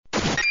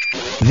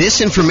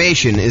This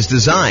information is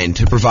designed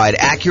to provide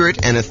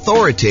accurate and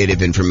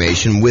authoritative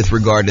information with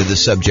regard to the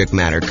subject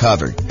matter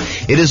covered.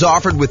 It is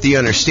offered with the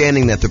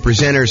understanding that the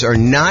presenters are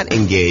not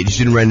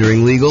engaged in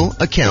rendering legal,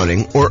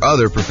 accounting, or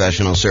other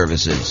professional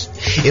services.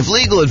 If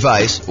legal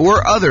advice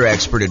or other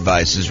expert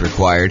advice is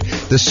required,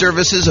 the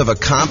services of a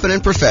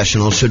competent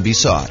professional should be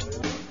sought.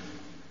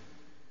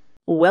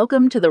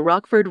 Welcome to the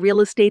Rockford Real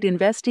Estate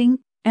Investing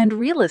and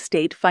Real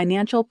Estate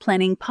Financial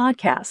Planning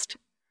Podcast.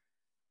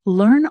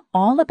 Learn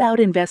all about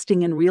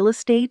investing in real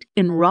estate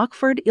in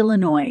Rockford,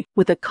 Illinois,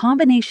 with a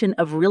combination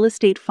of real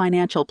estate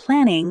financial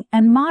planning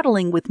and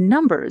modeling with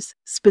numbers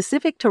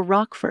specific to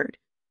Rockford.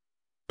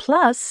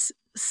 Plus,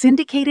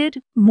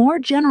 syndicated, more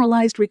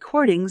generalized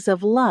recordings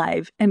of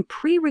live and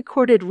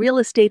pre-recorded real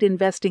estate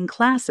investing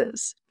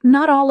classes,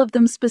 not all of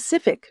them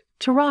specific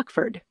to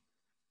Rockford.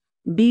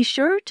 Be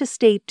sure to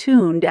stay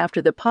tuned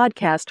after the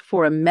podcast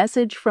for a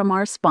message from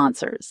our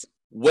sponsors.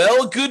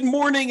 Well, good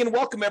morning and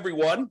welcome,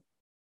 everyone.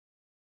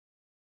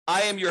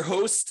 I am your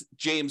host,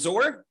 James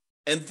Orr,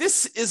 and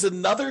this is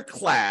another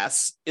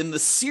class in the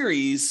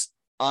series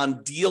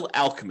on Deal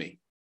Alchemy.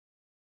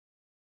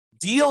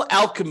 Deal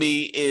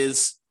Alchemy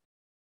is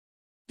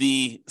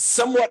the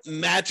somewhat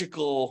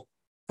magical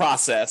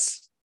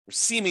process, or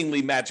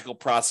seemingly magical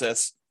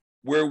process,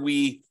 where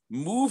we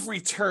move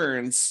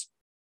returns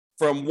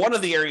from one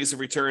of the areas of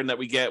return that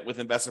we get with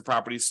investment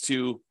properties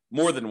to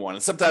more than one.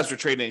 And sometimes we're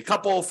trading a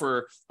couple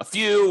for a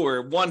few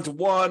or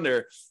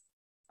one-to-one,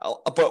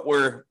 but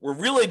we're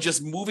really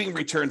just moving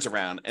returns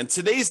around. And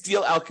today's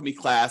Deal Alchemy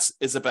class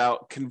is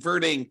about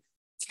converting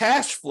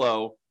cash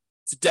flow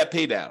to debt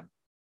pay down.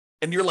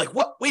 And you're like,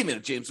 what? Wait a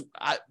minute, James.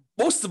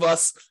 Most of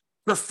us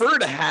prefer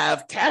to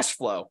have cash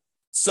flow.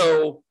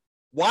 So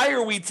why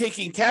are we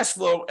taking cash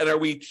flow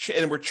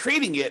and we're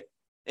trading it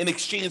in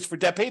exchange for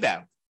debt pay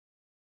down?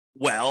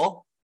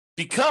 Well,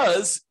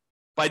 because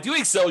by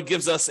doing so, it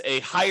gives us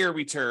a higher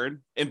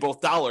return in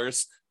both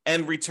dollars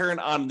and return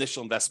on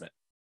initial investment.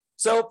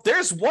 So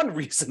there's one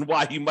reason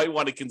why you might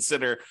want to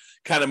consider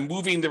kind of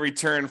moving the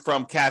return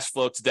from cash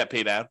flow to debt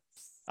pay down.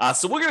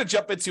 So we're going to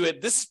jump into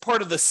it. This is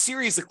part of the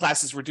series of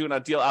classes we're doing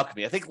on Deal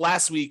Alchemy. I think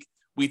last week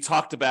we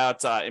talked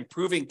about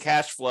improving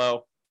cash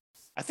flow.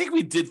 I think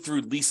we did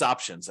through lease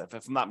options, if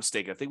I'm not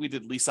mistaken. I think we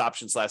did lease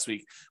options last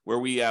week where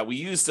we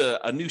used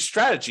a new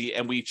strategy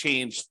and we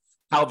changed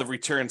how the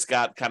returns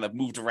got kind of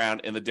moved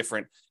around in the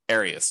different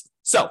areas.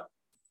 So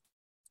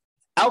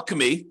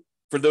alchemy,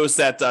 for those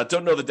that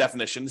don't know the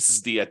definition, this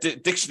is the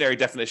dictionary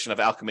definition of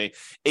alchemy,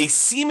 a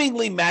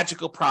seemingly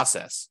magical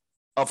process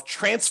of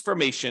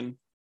transformation,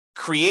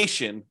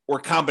 creation, or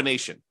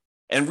combination.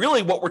 And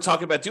really what we're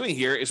talking about doing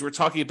here is we're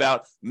talking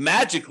about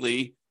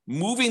magically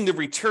moving the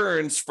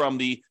returns from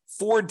the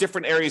 4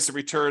 different areas of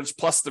returns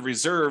plus the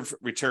reserve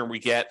return we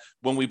get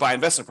when we buy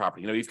investment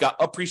property. You've got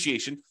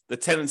appreciation, the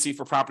tendency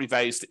for property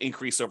values to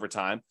increase over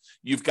time.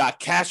 You've got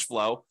cash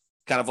flow,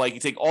 kind of like you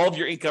take all of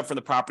your income from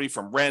the property,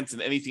 from rent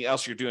and anything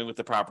else you're doing with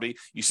the property.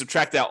 You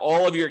subtract out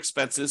all of your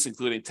expenses,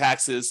 including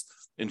taxes,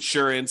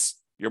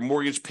 insurance, your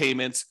mortgage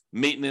payments,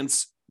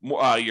 maintenance,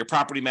 your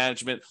property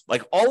management,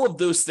 like all of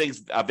those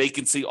things,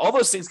 vacancy, all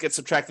those things get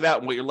subtracted out.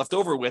 And what you're left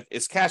over with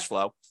is cash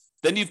flow.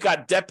 Then you've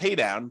got debt pay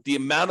down, the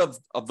amount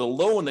of the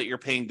loan that you're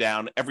paying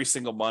down every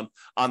single month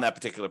on that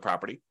particular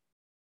property.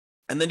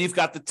 And then you've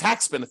got the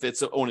tax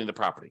benefits of owning the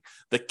property.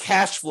 The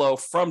cash flow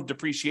from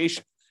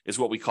depreciation is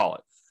what we call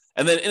it.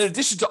 And then in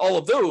addition to all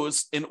of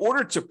those, in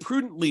order to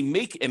prudently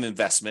make an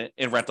investment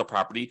in rental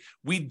property,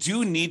 we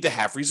do need to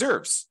have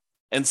reserves.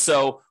 And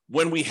so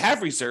when we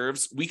have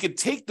reserves, we could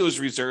take those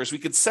reserves, we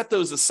could set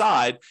those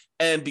aside.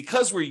 And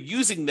because we're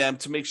using them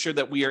to make sure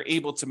that we are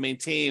able to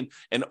maintain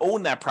and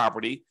own that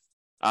property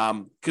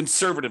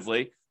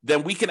conservatively,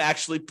 then we can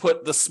actually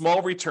put the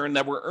small return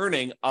that we're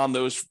earning on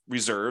those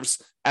reserves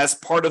as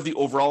part of the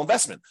overall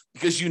investment.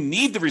 Because you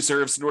need the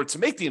reserves in order to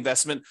make the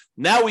investment,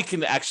 now we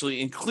can actually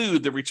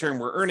include the return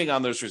we're earning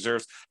on those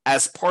reserves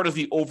as part of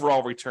the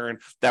overall return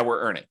that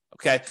we're earning,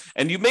 okay?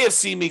 And you may have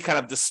seen me kind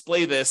of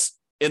display this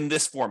in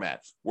this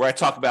format, where I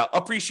talk about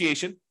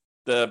appreciation,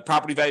 the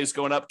property values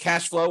going up,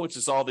 cash flow, which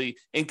is all the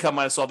income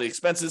minus all the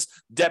expenses,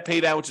 debt pay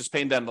down, which is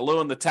paying down the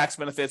loan, the tax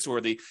benefits or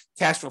the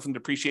cash flow from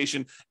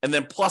depreciation, and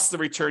then plus the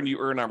return you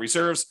earn on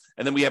reserves.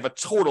 And then we have a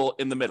total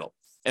in the middle.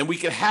 And we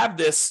can have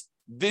this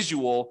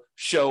visual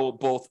show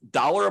both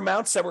dollar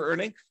amounts that we're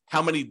earning,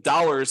 how many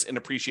dollars in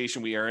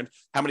appreciation we earned,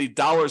 how many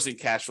dollars in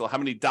cash flow, how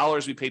many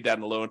dollars we paid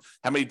down the loan,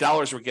 how many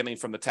dollars we're getting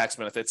from the tax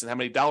benefits, and how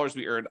many dollars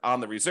we earned on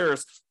the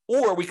reserves.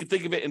 Or we could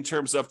think of it in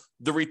terms of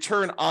the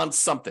return on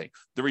something,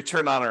 the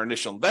return on our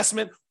initial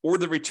investment, or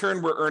the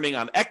return we're earning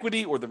on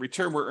equity, or the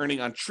return we're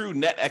earning on true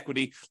net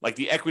equity, like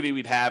the equity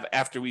we'd have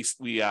after we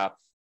sell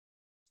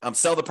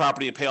the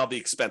property and pay all the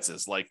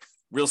expenses, like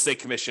real estate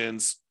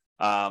commissions,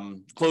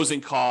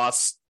 closing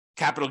costs,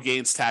 capital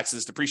gains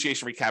taxes,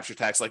 depreciation recapture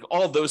tax, like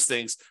all of those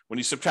things. When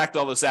you subtract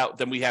all those out,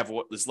 then we have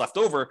what is left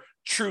over,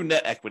 true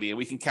net equity, and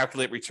we can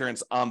calculate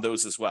returns on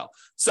those as well.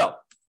 So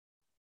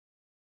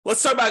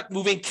let's talk about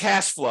moving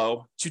cash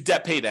flow to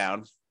debt pay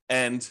down.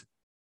 And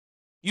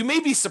you may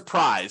be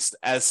surprised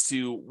as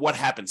to what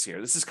happens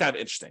here. This is kind of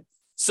interesting.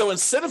 So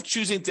instead of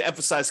choosing to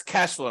emphasize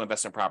cash flow on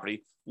investment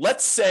property,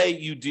 let's say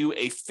you do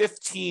a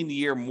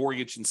 15-year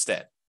mortgage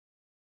instead.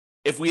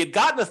 If we had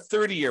gotten a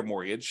 30-year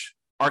mortgage,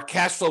 our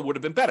cash flow would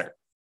have been better.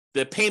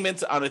 The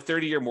payment on a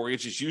 30-year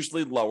mortgage is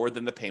usually lower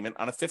than the payment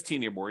on a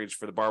 15-year mortgage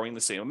for the borrowing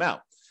the same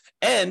amount.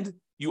 And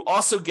you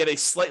also get a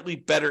slightly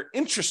better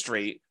interest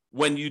rate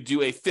when you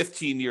do a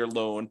 15-year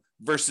loan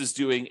versus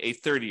doing a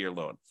 30-year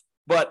loan.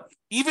 But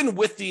even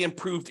with the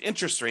improved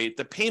interest rate,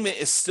 the payment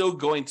is still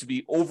going to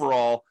be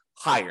overall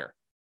higher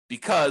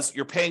because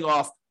you're paying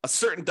off a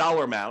certain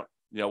dollar amount.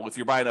 If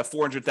you're buying a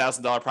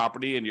 $400,000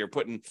 property and you're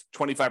putting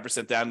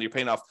 25% down, and you're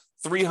paying off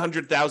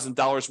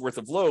 $300,000 worth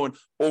of loan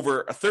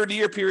over a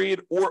 30-year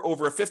period or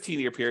over a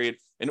 15-year period.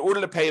 In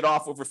order to pay it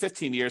off over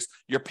 15 years,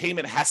 your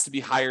payment has to be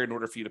higher in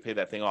order for you to pay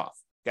that thing off.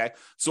 Okay.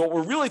 So what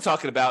we're really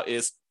talking about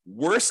is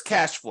worse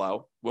cash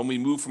flow when we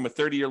move from a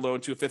 30-year loan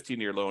to a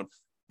 15-year loan,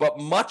 but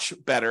much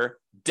better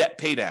debt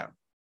pay down.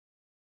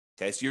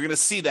 Okay, so you're going to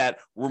see that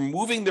we're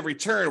moving the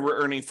return we're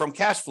earning from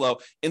cash flow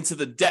into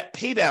the debt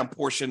pay down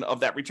portion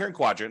of that return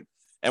quadrant,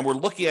 and we're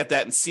looking at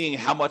that and seeing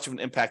how much of an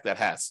impact that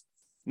has.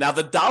 Now,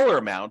 the dollar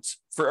amount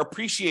for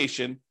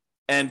appreciation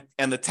and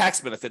the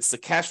tax benefits, the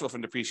cash flow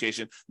from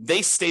depreciation,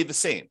 they stay the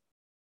same.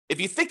 If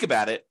you think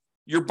about it,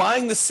 you're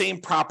buying the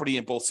same property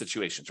in both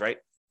situations, right?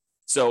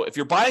 So if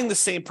you're buying the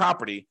same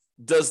property,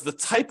 does the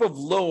type of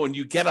loan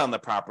you get on the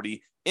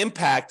property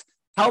impact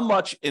how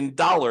much in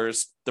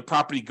dollars the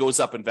property goes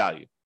up in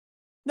value?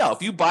 No,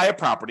 if you buy a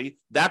property,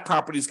 that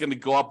property is going to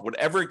go up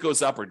whatever it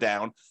goes up or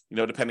down,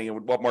 depending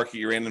on what market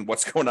you're in and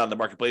what's going on in the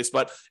marketplace.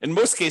 But in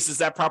most cases,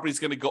 that property is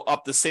going to go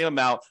up the same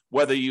amount,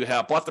 whether you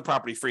have bought the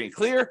property free and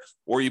clear,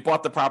 or you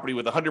bought the property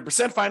with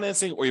 100%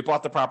 financing, or you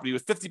bought the property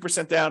with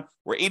 50% down,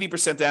 or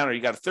 80% down, or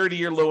you got a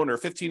 30-year loan or a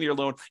 15-year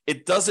loan.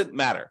 It doesn't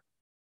matter.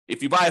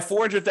 If you buy a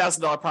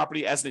 $400,000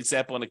 property, as an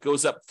example, and it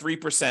goes up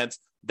 3%,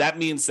 that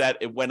means that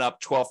it went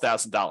up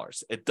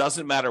 $12,000. It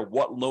doesn't matter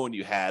what loan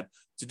you had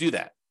to do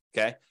that,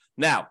 okay?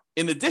 Now,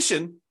 in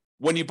addition,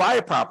 when you buy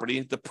a property,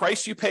 the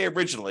price you pay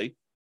originally,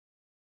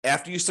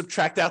 after you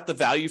subtract out the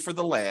value for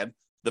the land,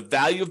 the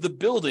value of the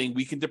building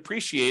we can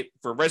depreciate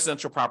for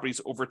residential properties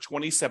over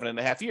 27 and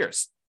a half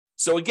years.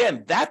 So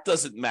again, that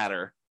doesn't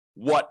matter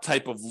what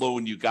type of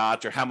loan you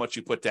got or how much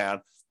you put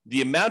down.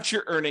 The amount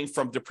you're earning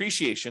from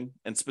depreciation,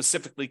 and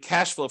specifically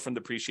cash flow from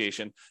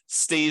depreciation,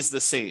 stays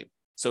the same.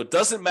 So it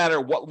doesn't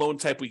matter what loan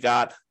type we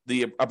got,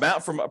 the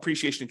amount from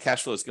appreciation and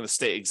cash flow is going to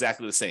stay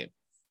exactly the same.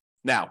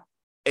 Now,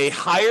 a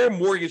higher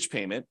mortgage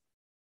payment,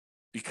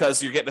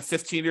 because you're getting a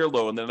 15-year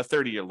loan than a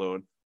 30-year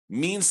loan,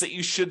 means that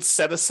you should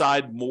set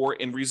aside more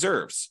in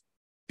reserves.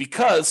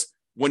 Because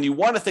when you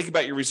want to think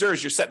about your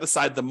reserves, you're setting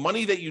aside the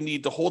money that you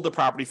need to hold the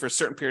property for a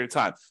certain period of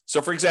time.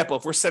 So for example,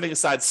 if we're setting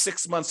aside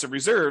 6 months of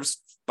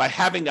reserves, by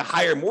having a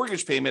higher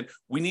mortgage payment,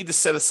 we need to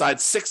set aside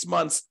 6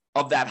 months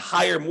of that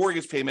higher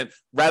mortgage payment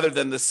rather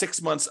than the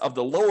 6 months of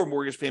the lower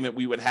mortgage payment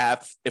we would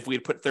have if we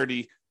had put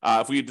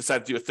if we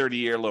decided to do a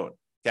 30-year loan.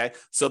 Okay,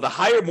 so the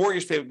higher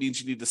mortgage payment means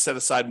you need to set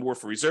aside more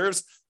for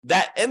reserves.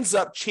 That ends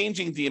up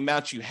changing the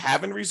amount you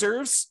have in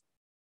reserves,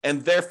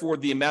 and therefore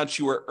the amount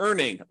you are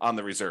earning on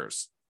the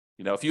reserves.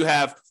 If you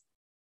have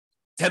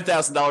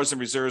 $10,000 in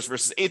reserves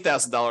versus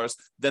 $8,000,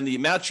 then the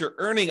amount you're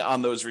earning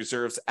on those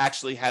reserves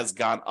actually has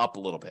gone up a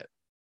little bit.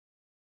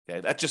 Okay,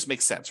 that just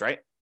makes sense, right?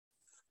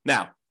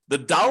 Now, the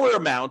dollar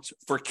amount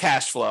for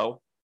cash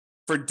flow,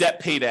 for debt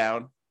pay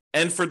down,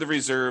 and for the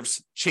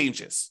reserves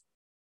changes,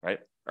 right?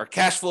 Our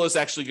cash flow is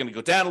actually going to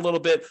go down a little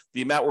bit.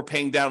 The amount we're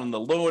paying down on the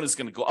loan is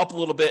going to go up a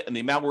little bit, and the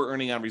amount we're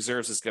earning on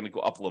reserves is going to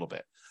go up a little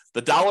bit.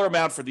 The dollar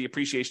amount for the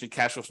appreciation and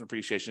cash flow from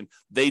appreciation,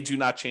 they do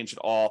not change at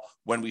all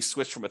when we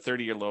switch from a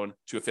 30-year loan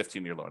to a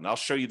 15-year loan. And I'll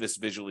show you this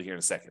visually here in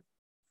a second.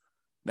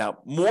 Now,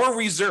 more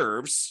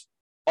reserves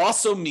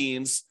also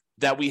means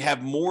that we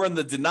have more in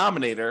the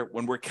denominator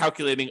when we're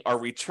calculating our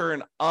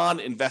return on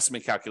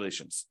investment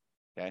calculations,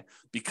 okay?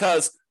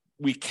 Because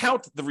we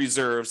count the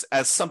reserves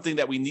as something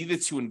that we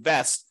needed to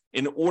invest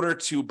in order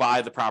to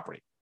buy the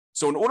property.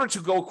 So in order to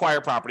go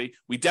acquire property,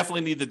 we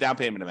definitely need the down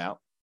payment amount.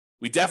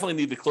 We definitely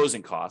need the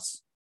closing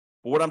costs.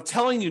 But what I'm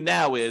telling you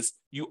now is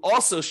you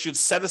also should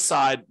set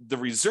aside the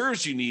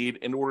reserves you need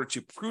in order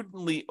to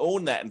prudently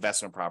own that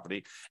investment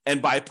property.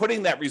 And by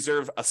putting that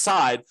reserve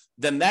aside,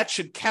 then that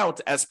should count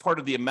as part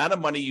of the amount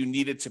of money you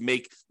needed to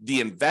make the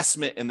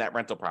investment in that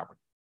rental property.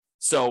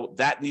 So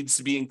that needs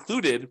to be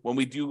included when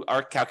we do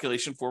our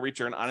calculation for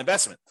return on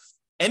investment.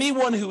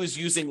 Anyone who is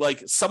using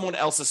like someone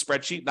else's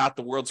spreadsheet, not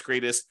the world's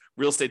greatest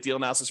real estate deal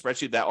analysis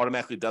spreadsheet that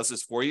automatically does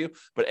this for you,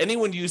 but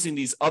anyone using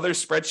these other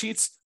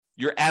spreadsheets,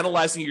 you're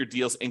analyzing your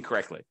deals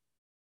incorrectly.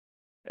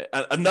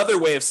 Another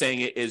way of saying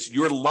it is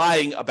you're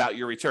lying about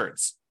your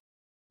returns.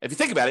 If you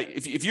think about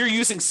it, if you're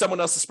using someone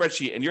else's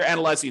spreadsheet and you're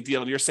analyzing a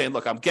deal and you're saying,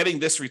 look, I'm getting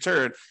this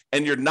return,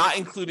 and you're not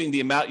including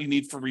the amount you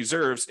need for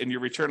reserves in your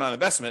return on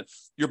investment,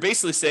 you're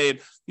basically saying,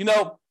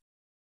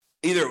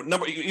 either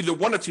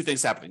one or two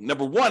things happening.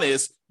 Number one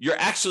is you're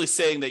actually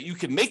saying that you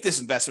can make this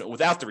investment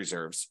without the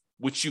reserves,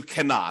 which you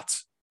cannot.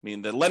 I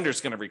mean, the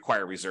lender's going to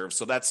require reserves.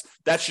 So that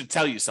should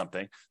tell you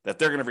something, that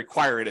they're going to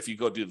require it if you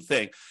go do the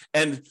thing.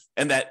 And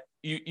that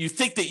you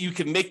think that you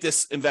can make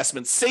this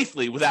investment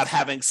safely without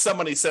having some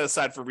money set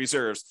aside for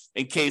reserves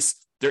in case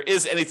there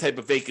is any type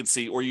of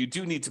vacancy, or you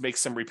do need to make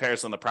some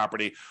repairs on the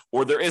property,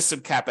 or there is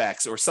some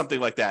CapEx or something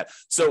like that.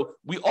 So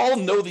we all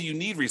know that you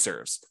need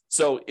reserves.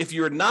 So if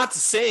you're not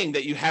saying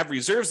that you have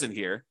reserves in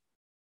here,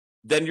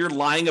 then you're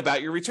lying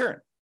about your return.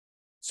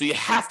 So you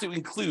have to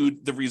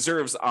include the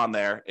reserves on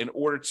there in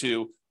order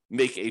to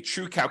make a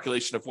true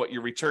calculation of what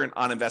your return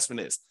on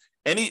investment is.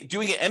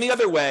 Doing it any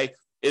other way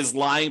is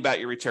lying about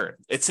your return.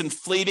 It's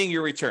inflating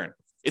your return.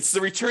 It's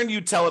the return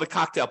you tell at a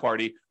cocktail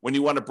party when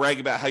you want to brag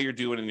about how you're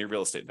doing in your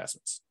real estate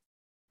investments,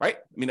 right?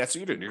 I mean, that's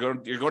what you're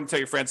doing. You're going to tell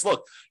your friends,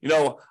 look,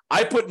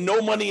 I put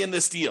no money in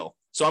this deal,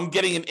 so I'm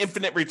getting an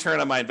infinite return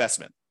on my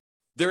investment.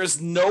 There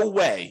is no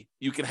way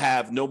you can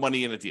have no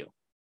money in a deal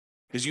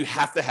because you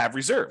have to have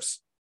reserves.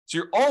 So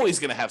you're always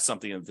going to have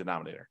something in the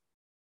denominator.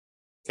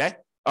 Okay?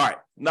 All right.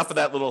 Enough of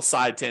that little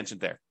side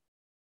tangent there.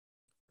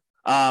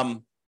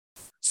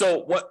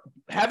 So what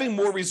having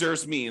more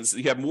reserves means,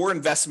 you have more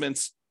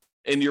investments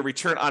in your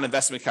return on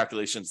investment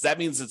calculations. That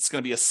means it's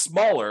going to be a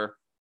smaller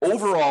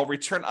overall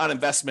return on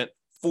investment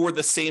for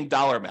the same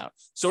dollar amount.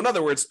 So in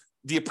other words,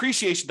 the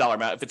appreciation dollar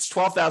amount, if it's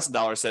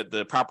 $12,000 that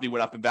the property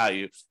went up in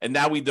value, and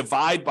now we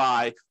divide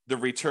by the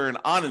return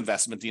on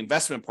investment, the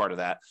investment part of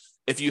that,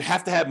 if you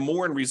have to have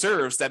more in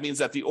reserves, that means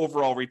that the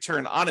overall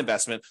return on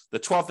investment, the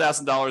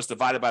 $12,000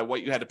 divided by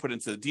what you had to put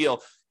into the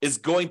deal, is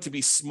going to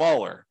be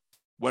smaller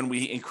when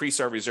we increase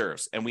our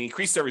reserves. And we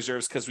increased our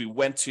reserves because we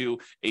went to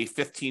a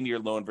 15-year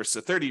loan versus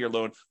a 30-year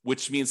loan,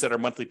 which means that our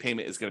monthly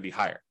payment is going to be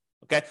higher.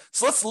 Okay,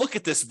 so let's look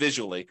at this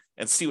visually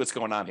and see what's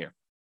going on here.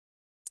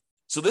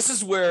 So this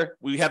is where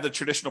we have the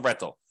traditional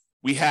rental.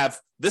 We have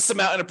this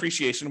amount in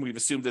appreciation. We've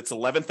assumed it's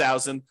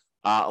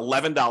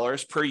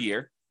 $11,011 per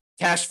year.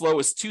 Cash flow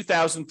is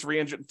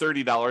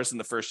 $2,330 in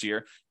the first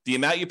year. The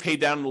amount you pay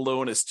down in the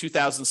loan is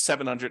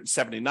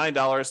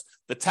 $2,779.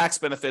 The tax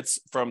benefits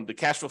from the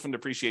cash flow from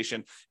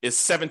depreciation is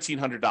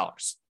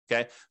 $1,700.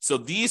 Okay, so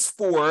these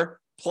four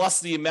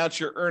plus the amount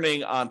you're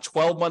earning on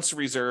 12 months of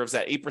reserves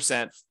at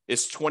 8%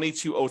 is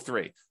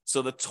 $2,203.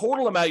 So the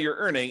total amount you're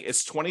earning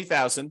is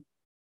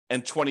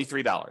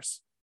 $20,023.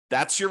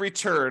 That's your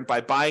return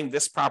by buying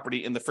this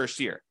property in the first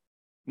year.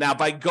 Now,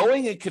 by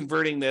going and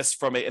converting this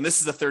and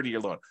this is a 30-year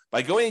loan,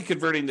 by going and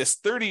converting this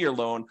 30-year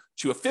loan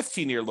to a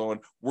 15-year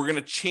loan, we're going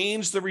to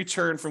change the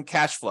return from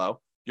cash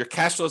flow. Your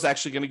cash flow is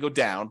actually going to go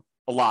down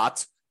a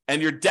lot,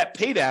 and your debt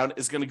pay down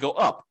is going to go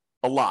up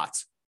a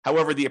lot.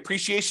 However, the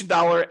appreciation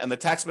dollar and the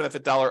tax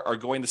benefit dollar are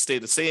going to stay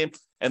the same,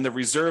 and the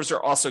reserves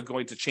are also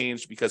going to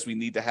change because we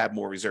need to have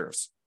more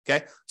reserves.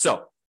 Okay,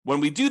 so when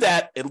we do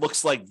that, it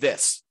looks like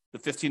this, the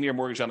 15-year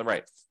mortgage on the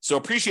right. So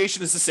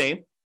appreciation is the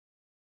same.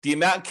 The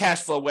amount in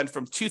cash flow went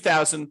from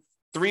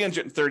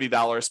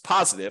 $2,330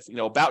 positive,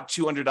 about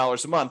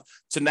 $200 a month,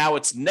 to now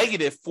it's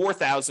negative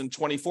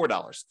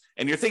 $4,024.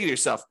 And you're thinking to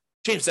yourself,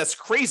 James, that's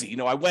crazy.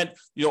 I went,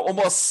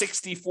 almost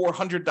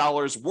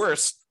 $6,400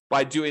 worse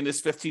by doing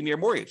this 15-year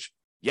mortgage.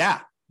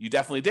 Yeah, you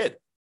definitely did.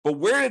 But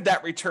where did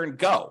that return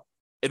go?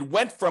 It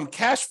went from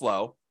cash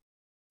flow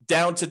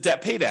down to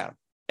debt pay down.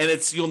 And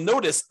you'll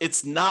notice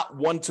it's not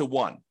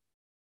one-to-one.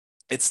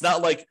 It's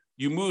not like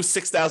you move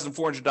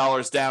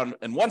 $6,400 down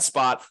in one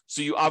spot,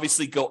 so you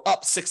obviously go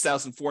up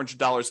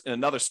 $6,400 in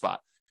another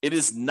spot. It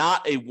is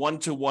not a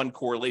one-to-one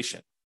correlation.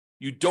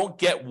 You don't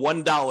get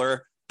 $1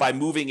 by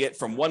moving it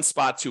from one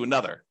spot to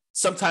another.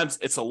 Sometimes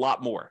it's a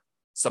lot more.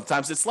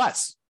 Sometimes it's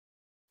less.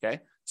 Okay,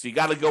 so you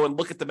got to go and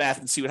look at the math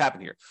and see what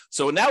happened here.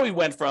 So now we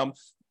went from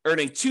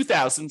earning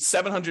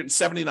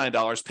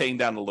 $2,779 paying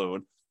down the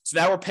loan. So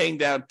now we're paying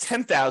down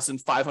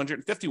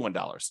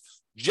 $10,551.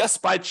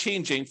 Just by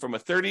changing from a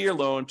 30-year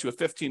loan to a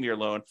 15-year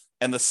loan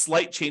and the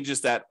slight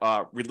changes that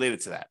are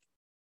related to that.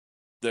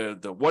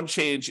 The one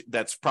change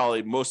that's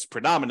probably most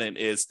predominant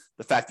is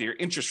the fact that your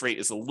interest rate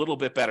is a little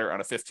bit better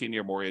on a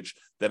 15-year mortgage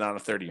than on a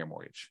 30-year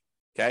mortgage.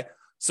 Okay,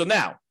 so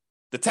now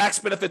the tax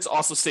benefits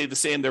also stay the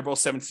same. They're both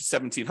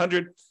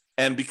 $1,700.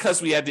 And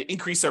because we had to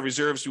increase our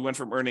reserves, we went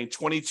from earning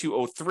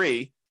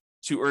 $2,203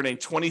 to earning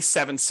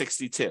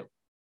 $2,762.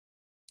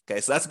 Okay,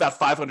 so that's about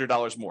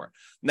 $500 more.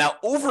 Now,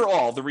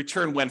 overall, the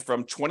return went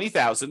from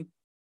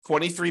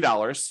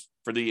 $20,023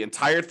 for the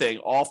entire thing,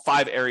 all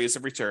 5 areas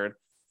of return,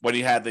 when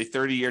you had the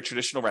 30-year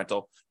traditional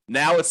rental.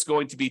 Now it's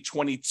going to be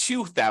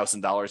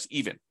 $22,000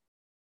 even.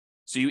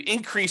 So you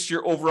increase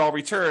your overall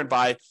return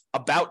by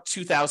about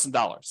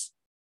 $2,000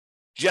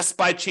 just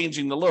by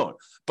changing the loan.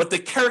 But the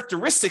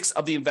characteristics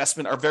of the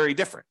investment are very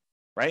different,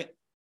 right?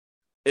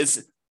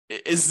 Is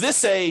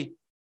this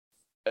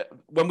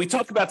when we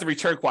talk about the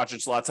return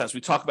quadrants, a lot of times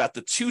we talk about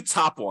the 2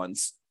 top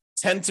ones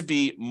tend to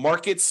be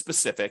market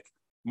specific,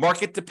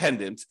 market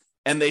dependent,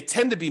 and they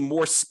tend to be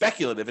more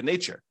speculative in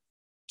nature.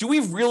 Do we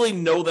really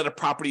know that a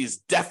property is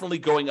definitely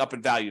going up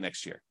in value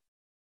next year?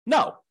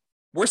 No.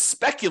 we're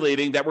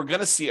speculating that we're going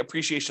to see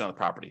appreciation on the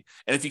property.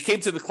 And if you came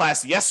to the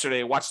class yesterday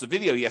and watched the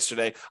video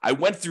yesterday, I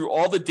went through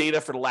all the data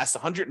for the last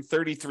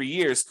 133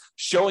 years,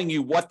 showing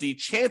you what the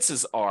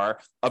chances are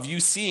of you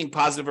seeing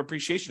positive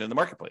appreciation in the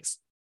marketplace.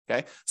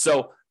 Okay,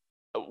 so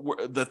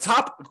the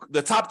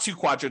top two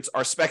quadrants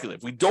are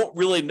speculative. We don't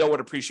really know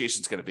what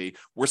appreciation is going to be.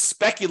 We're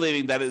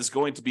speculating that it is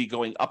going to be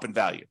going up in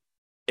value.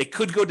 It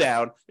could go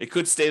down. It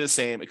could stay the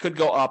same. It could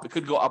go up. It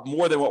could go up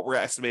more than what we're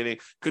estimating.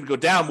 It could go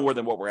down more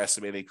than what we're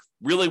estimating.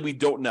 Really, we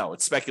don't know.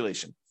 It's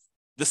speculation.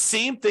 The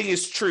same thing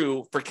is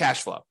true for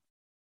cash flow.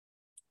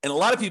 And a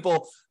lot of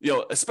people,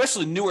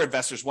 especially newer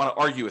investors, want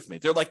to argue with me.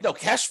 They're like, no,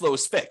 cash flow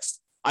is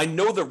fixed. I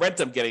know the rent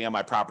I'm getting on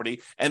my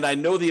property, and I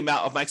know the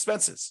amount of my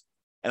expenses.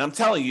 And I'm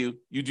telling you,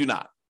 you do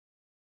not.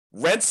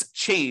 Rents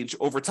change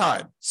over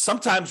time.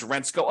 Sometimes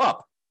rents go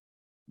up.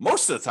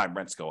 Most of the time,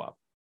 rents go up.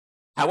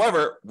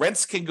 However,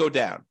 rents can go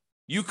down.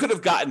 You could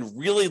have gotten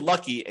really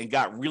lucky and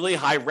got really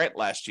high rent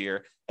last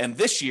year. And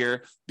this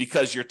year,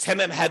 because your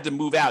tenant had to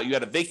move out, you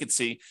had a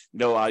vacancy,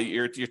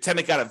 your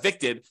tenant got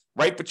evicted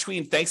right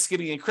between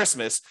Thanksgiving and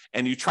Christmas,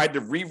 and you tried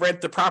to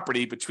re-rent the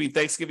property between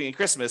Thanksgiving and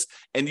Christmas,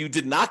 and you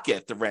did not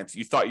get the rent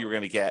you thought you were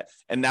going to get,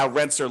 and now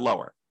rents are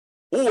lower.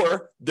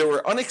 Or there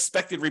were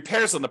unexpected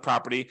repairs on the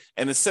property,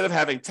 and instead of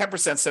having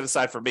 10% set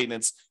aside for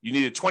maintenance, you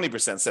needed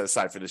 20% set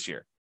aside for this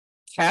year.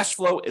 Cash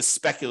flow is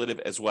speculative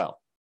as well.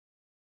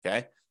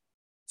 Okay,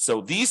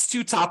 so these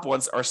two top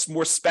ones are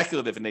more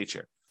speculative in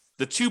nature.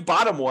 The two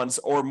bottom ones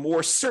are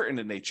more certain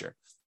in nature.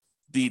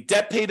 The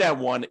debt paydown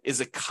one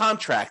is a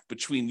contract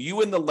between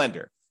you and the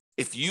lender.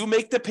 If you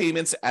make the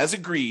payments as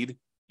agreed,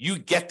 you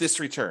get this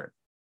return.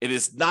 It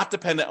is not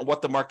dependent on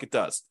what the market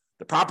does.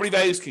 The property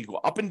values can go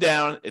up and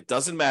down. It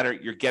doesn't matter.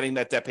 You're getting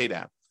that debt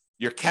paydown.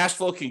 Your cash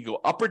flow can go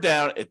up or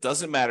down. It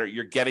doesn't matter.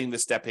 You're getting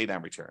this debt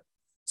paydown return.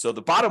 So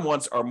the bottom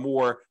ones are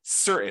more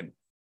certain,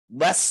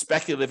 less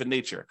speculative in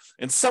nature.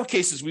 In some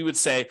cases, we would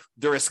say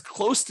they're as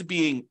close to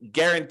being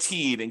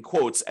guaranteed, in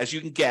quotes, as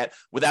you can get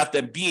without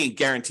them being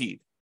guaranteed.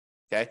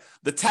 Okay.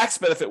 The tax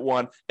benefit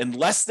one,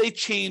 unless they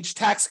change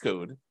tax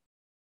code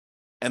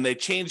and they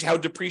change how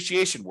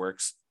depreciation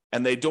works,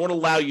 and they don't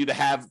allow you to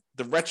have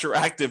the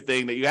retroactive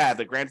thing that you had,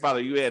 the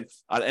grandfather you in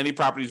on any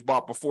properties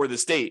bought before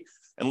this date,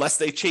 unless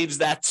they change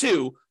that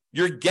too,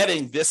 you're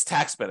getting this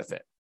tax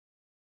benefit.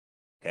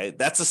 Okay,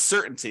 that's a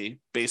certainty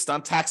based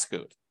on tax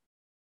code.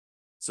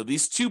 So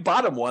these two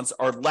bottom ones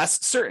are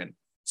less certain.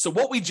 So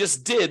what we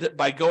just did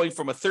by going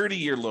from a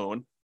 30-year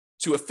loan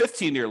to a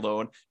 15-year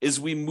loan is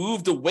we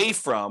moved away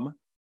from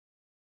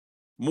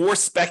more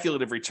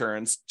speculative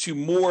returns to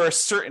more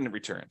certain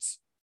returns.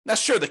 Now,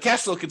 sure, the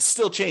cash flow can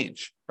still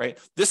change, right?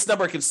 This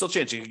number can still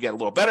change. It can get a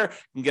little better, it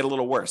can get a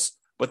little worse.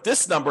 But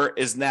this number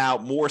is now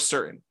more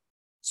certain.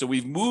 So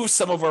we've moved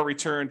some of our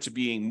return to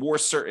being more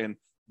certain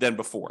than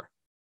before.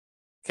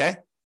 Okay?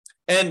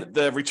 And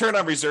the return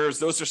on reserves,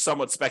 those are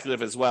somewhat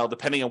speculative as well,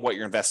 depending on what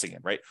you're investing in,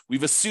 right?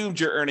 We've assumed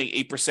you're earning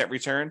 8%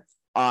 return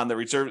on the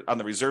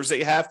reserves that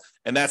you have,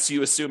 and that's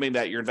you assuming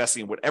that you're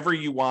investing in whatever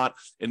you want.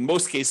 In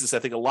most cases, I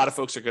think a lot of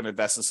folks are going to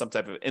invest in some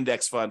type of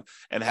index fund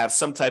and have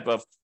some type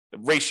of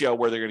ratio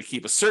where they're going to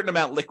keep a certain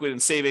amount liquid in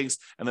savings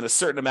and then a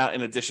certain amount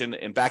in addition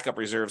in backup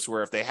reserves,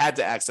 where if they had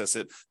to access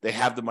it, they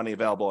have the money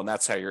available, and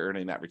that's how you're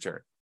earning that return.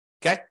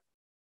 Okay?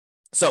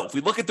 So if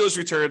we look at those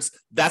returns,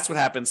 that's what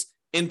happens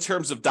in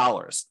terms of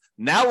dollars.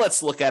 Now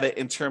let's look at it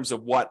in terms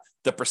of what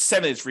the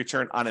percentage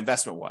return on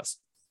investment was.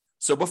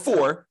 So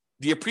before,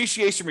 the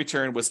appreciation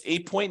return was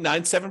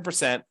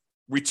 8.97%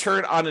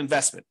 return on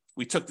investment.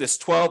 We took this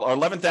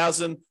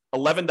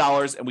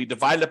 $11,011 and we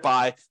divided it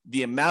by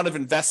the amount of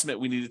investment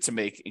we needed to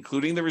make,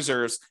 including the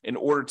reserves, in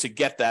order to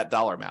get that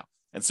dollar amount.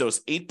 And so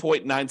it's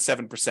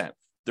 8.97%.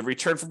 The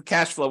return from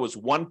cash flow was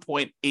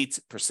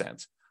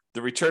 1.8%.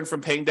 The return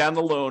from paying down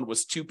the loan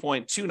was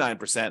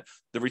 2.29%.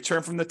 The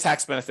return from the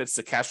tax benefits,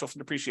 the cash flow from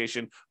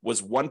depreciation,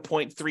 was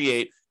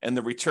 1.38%, and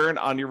the return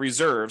on your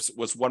reserves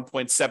was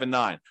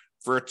 1.79%,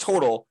 for a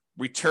total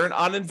return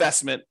on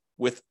investment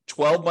with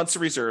 12 months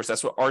of reserves,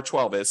 that's what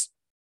R12 is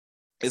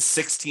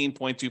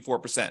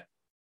 16.24%.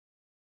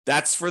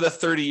 That's for the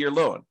 30-year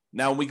loan.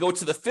 Now, when we go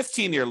to the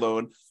 15-year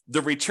loan,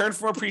 the return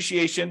from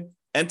appreciation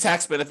and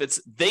tax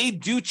benefits, they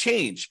do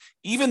change,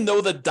 even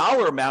though the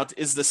dollar amount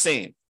is the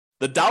same.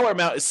 The dollar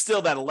amount is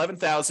still that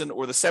 $11,000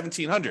 or the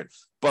 $1,700,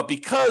 but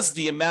because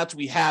the amount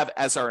we have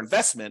as our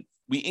investment,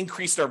 we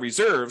increased our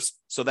reserves,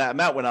 so that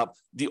amount went up.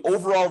 The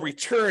overall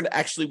return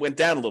actually went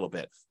down a little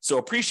bit. So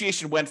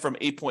appreciation went from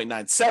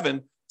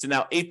 8.97 to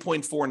now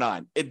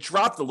 8.49. It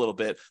dropped a little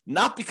bit,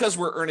 not because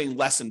we're earning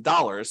less in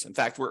dollars. In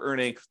fact, we're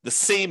earning the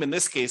same in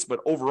this case, but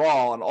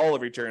overall on all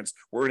of returns,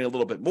 we're earning a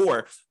little bit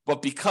more,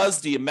 but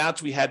because the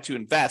amount we had to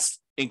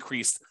invest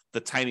increased the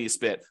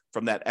tiniest bit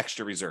from that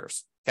extra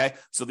reserves. Okay,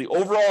 so the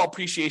overall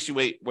appreciation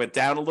rate went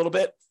down a little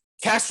bit.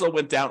 Cash flow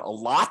went down a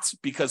lot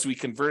because we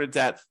converted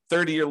that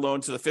 30-year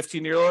loan to the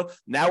 15-year loan.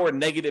 Now we're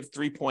negative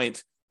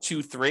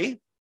 3.23.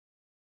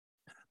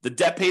 The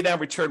debt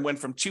paydown return went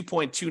from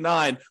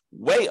 2.29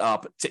 way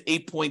up to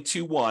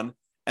 8.21,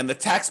 and the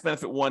tax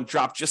benefit one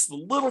dropped just the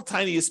little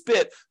tiniest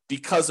bit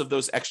because of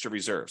those extra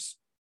reserves.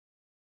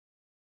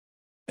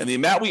 And the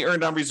amount we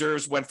earned on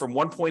reserves went from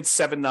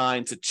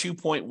 1.79 to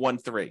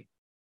 2.13.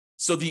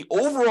 So the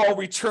overall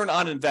return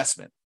on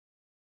investment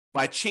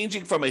by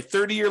changing from a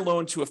 30-year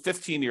loan to a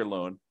 15-year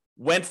loan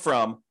went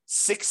from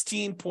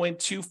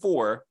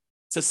 16.24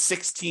 to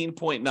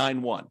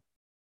 16.91.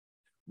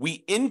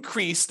 We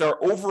increased our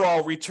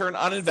overall return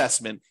on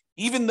investment,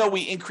 even though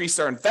we increased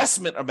our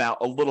investment amount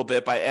a little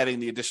bit by adding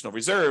the additional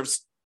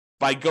reserves,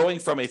 by going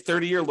from a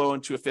 30-year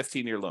loan to a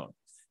 15-year loan.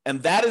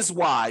 And that is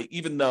why,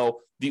 even though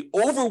the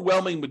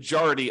overwhelming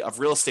majority of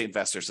real estate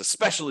investors,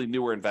 especially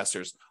newer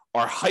investors,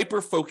 are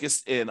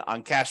hyper-focused in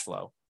on cash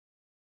flow,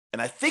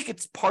 and I think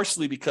it's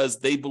partially because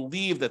they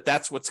believe that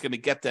that's what's going to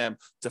get them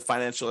to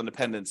financial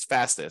independence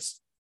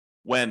fastest,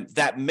 when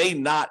that may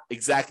not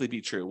exactly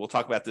be true. We'll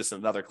talk about this in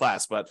another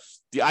class, but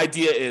the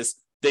idea is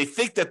they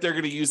think that they're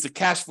going to use the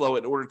cash flow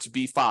in order to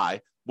be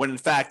FI, when in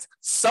fact,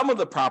 some of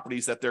the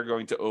properties that they're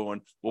going to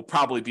own will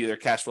probably be their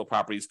cash flow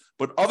properties,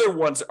 but other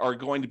ones are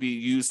going to be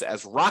used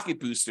as rocket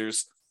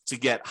boosters to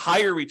get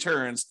higher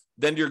returns.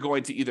 Then you're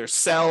going to either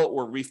sell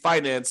or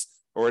refinance,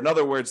 or in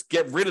other words,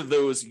 get rid of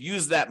those,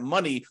 use that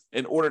money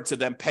in order to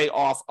then pay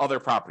off other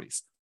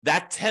properties.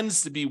 That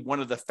tends to be one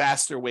of the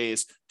faster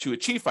ways to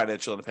achieve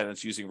financial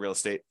independence using real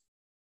estate.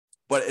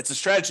 But it's a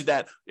strategy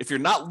that if you're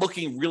not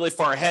looking really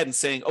far ahead and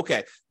saying,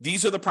 okay,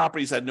 these are the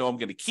properties I know I'm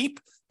going to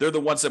keep, they're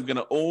the ones I'm going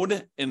to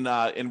own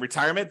in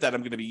retirement that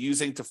I'm going to be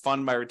using to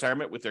fund my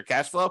retirement with their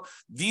cash flow.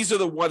 These are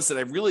the ones that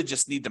I really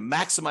just need to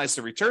maximize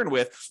the return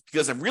with,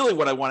 because really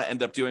what I want to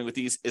end up doing with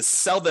these is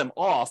sell them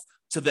off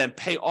to then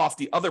pay off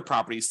the other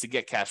properties to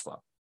get cash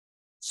flow.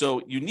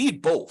 So you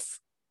need both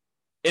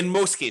in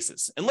most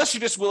cases, unless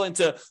you're just willing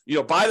to,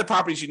 buy the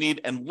properties you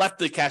need and let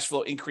the cash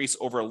flow increase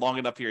over a long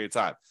enough period of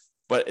time.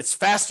 But it's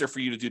faster for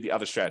you to do the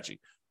other strategy,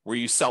 where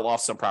you sell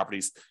off some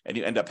properties and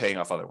you end up paying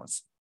off other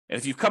ones. And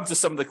if you come to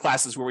some of the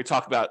classes where we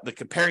talk about the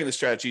comparing the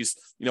strategies,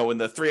 in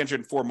the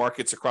 304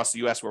 markets across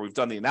the US where we've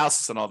done the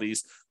analysis on all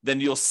these,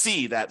 then you'll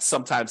see that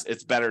sometimes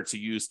it's better to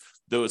use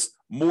those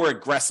more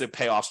aggressive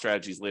payoff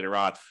strategies later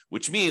on,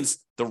 which means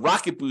the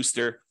rocket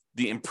booster,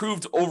 the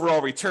improved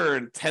overall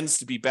return tends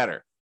to be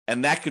better.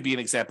 And that could be an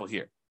example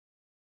here.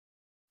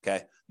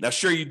 Okay. Now,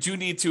 sure, you do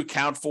need to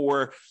account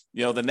for,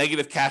 the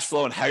negative cash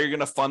flow and how you're going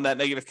to fund that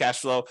negative cash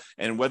flow,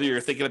 and whether you're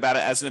thinking about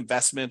it as an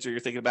investment or you're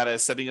thinking about it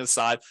as setting it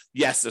aside.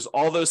 Yes, there's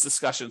all those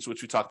discussions,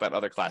 which we talk about in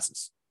other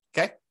classes.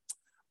 Okay.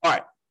 All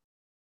right.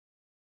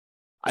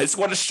 I just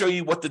want to show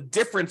you what the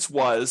difference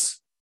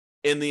was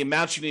in the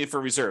amount you needed for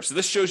reserve. So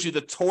this shows you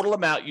the total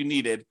amount you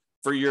needed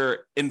for your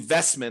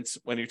investments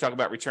when you're talking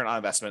about return on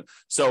investment.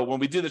 So when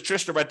we do the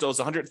traditional rental, it's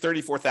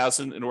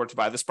 $134,000 in order to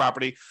buy this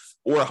property,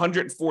 or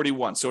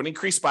 $141,000. So it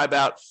increased by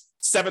about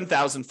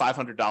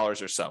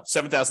 $7,500 or so.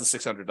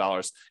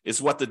 $7,600 is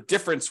what the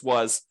difference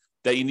was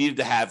that you needed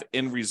to have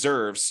in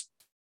reserves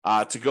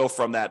to go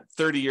from that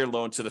 30-year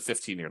loan to the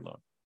 15-year loan.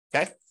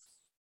 Okay.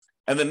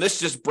 And then this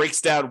just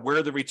breaks down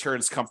where the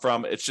returns come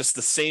from. It's just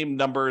the same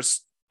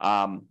numbers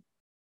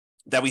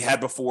that we had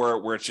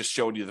before, where it's just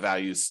showing you the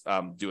values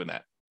doing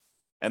that.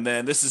 And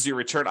then this is your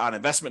return on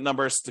investment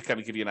numbers to kind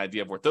of give you an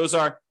idea of what those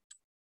are.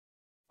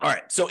 All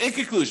right. So in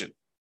conclusion,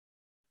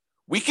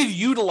 we could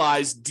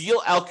utilize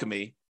deal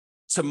alchemy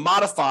to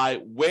modify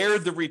where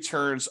the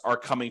returns are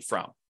coming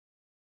from.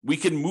 We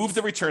can move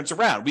the returns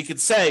around. We could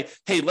say,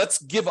 hey, let's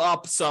give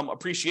up some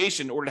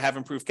appreciation in order to have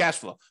improved cash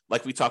flow,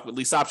 like we talked with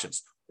lease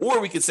options.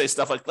 Or we could say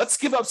stuff like, let's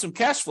give up some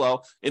cash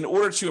flow in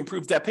order to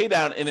improve debt pay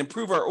down and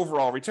improve our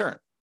overall return.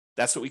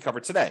 That's what we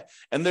covered today.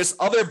 And there's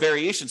other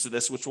variations to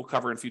this, which we'll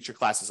cover in future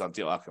classes on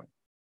deal alchemy.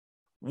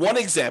 One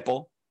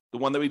example, the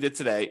one that we did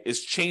today,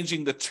 is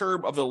changing the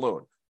term of the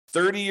loan,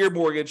 30-year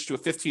mortgage to a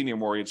 15-year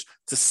mortgage,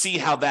 to see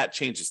how that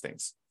changes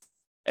things.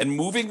 And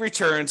moving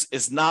returns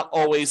is not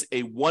always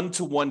a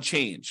one-to-one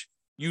change.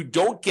 You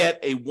don't get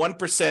a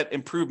 1%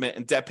 improvement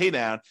in debt pay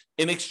down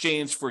in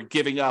exchange for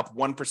giving up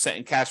 1%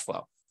 in cash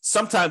flow.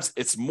 Sometimes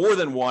it's more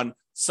than one,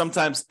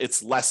 sometimes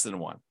it's less than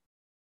one.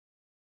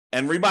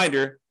 And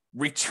reminder,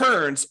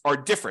 returns are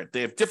different.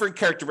 They have different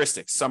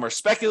characteristics. Some are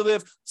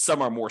speculative,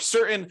 some are more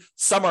certain,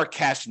 some are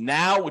cash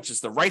now, which is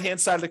the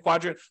right-hand side of the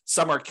quadrant,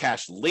 some are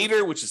cash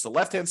later, which is the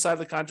left-hand side of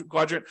the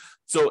quadrant.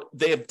 So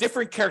they have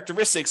different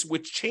characteristics,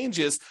 which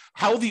changes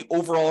how the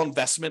overall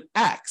investment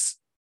acts.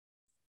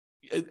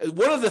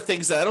 One of the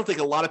things that I don't think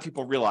a lot of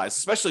people realize,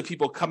 especially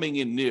people coming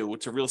in new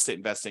to real estate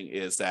investing,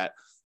 is that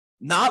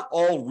not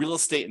all real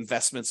estate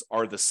investments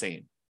are the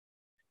same,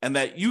 and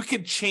that you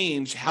can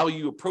change how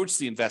you approach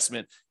the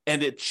investment,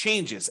 and it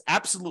changes,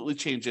 absolutely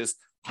changes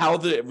how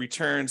the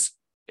returns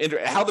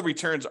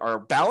are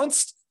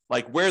balanced,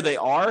 like where they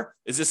are.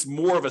 Is this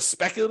more of a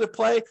speculative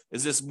play?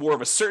 Is this more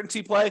of a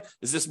certainty play?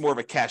 Is this more of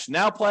a cash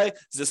now play?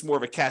 Is this more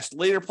of a cash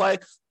later play?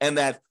 And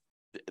that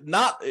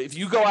not, if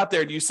you go out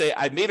there and you say,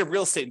 I made a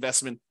real estate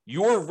investment,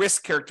 your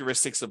risk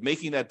characteristics of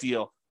making that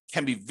deal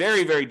can be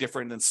very, very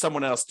different than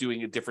someone else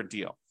doing a different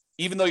deal,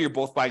 even though you're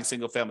both buying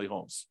single family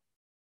homes.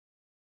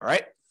 All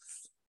right.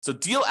 So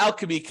deal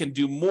alchemy can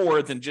do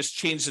more than just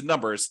change the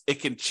numbers.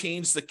 It can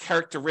change the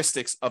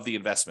characteristics of the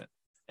investment.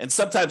 And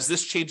sometimes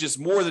this changes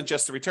more than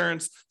just the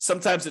returns.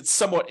 Sometimes it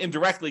somewhat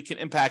indirectly can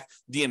impact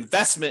the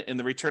investment in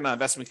the return on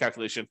investment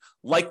calculation,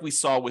 like we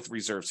saw with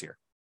reserves here.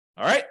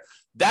 All right,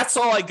 that's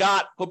all I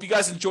got. Hope you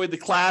guys enjoyed the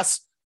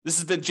class. This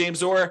has been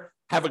James Orr.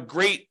 Have a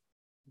great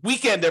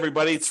weekend,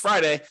 everybody. It's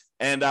Friday,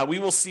 and we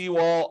will see you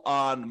all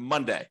on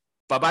Monday.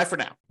 Bye-bye for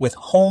now. With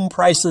home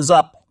prices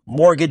up,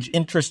 mortgage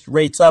interest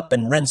rates up,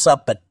 and rents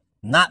up, but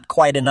not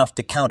quite enough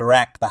to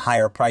counteract the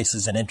higher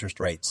prices and interest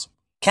rates.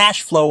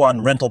 Cash flow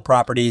on rental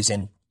properties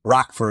in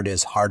Rockford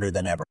is harder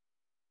than ever.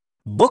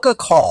 Book a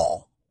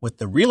call with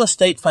the Real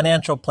Estate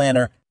Financial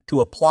Planner to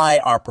apply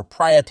our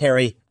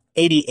proprietary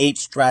 88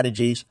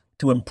 strategies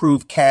to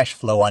improve cash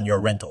flow on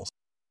your rentals.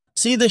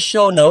 See the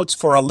show notes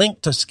for a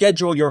link to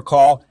schedule your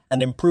call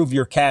and improve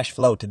your cash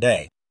flow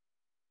today.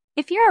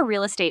 If you're a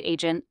real estate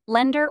agent,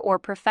 lender, or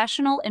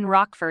professional in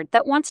Rockford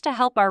that wants to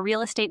help our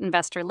real estate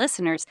investor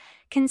listeners,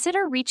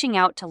 consider reaching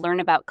out to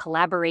learn about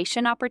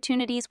collaboration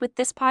opportunities with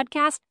this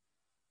podcast.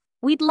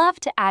 We'd love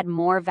to add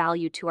more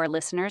value to our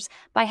listeners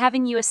by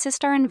having you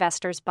assist our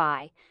investors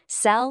buy,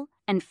 sell,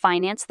 and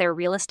finance their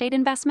real estate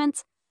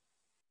investments.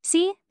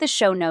 See the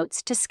show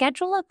notes to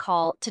schedule a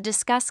call to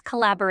discuss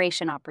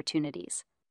collaboration opportunities.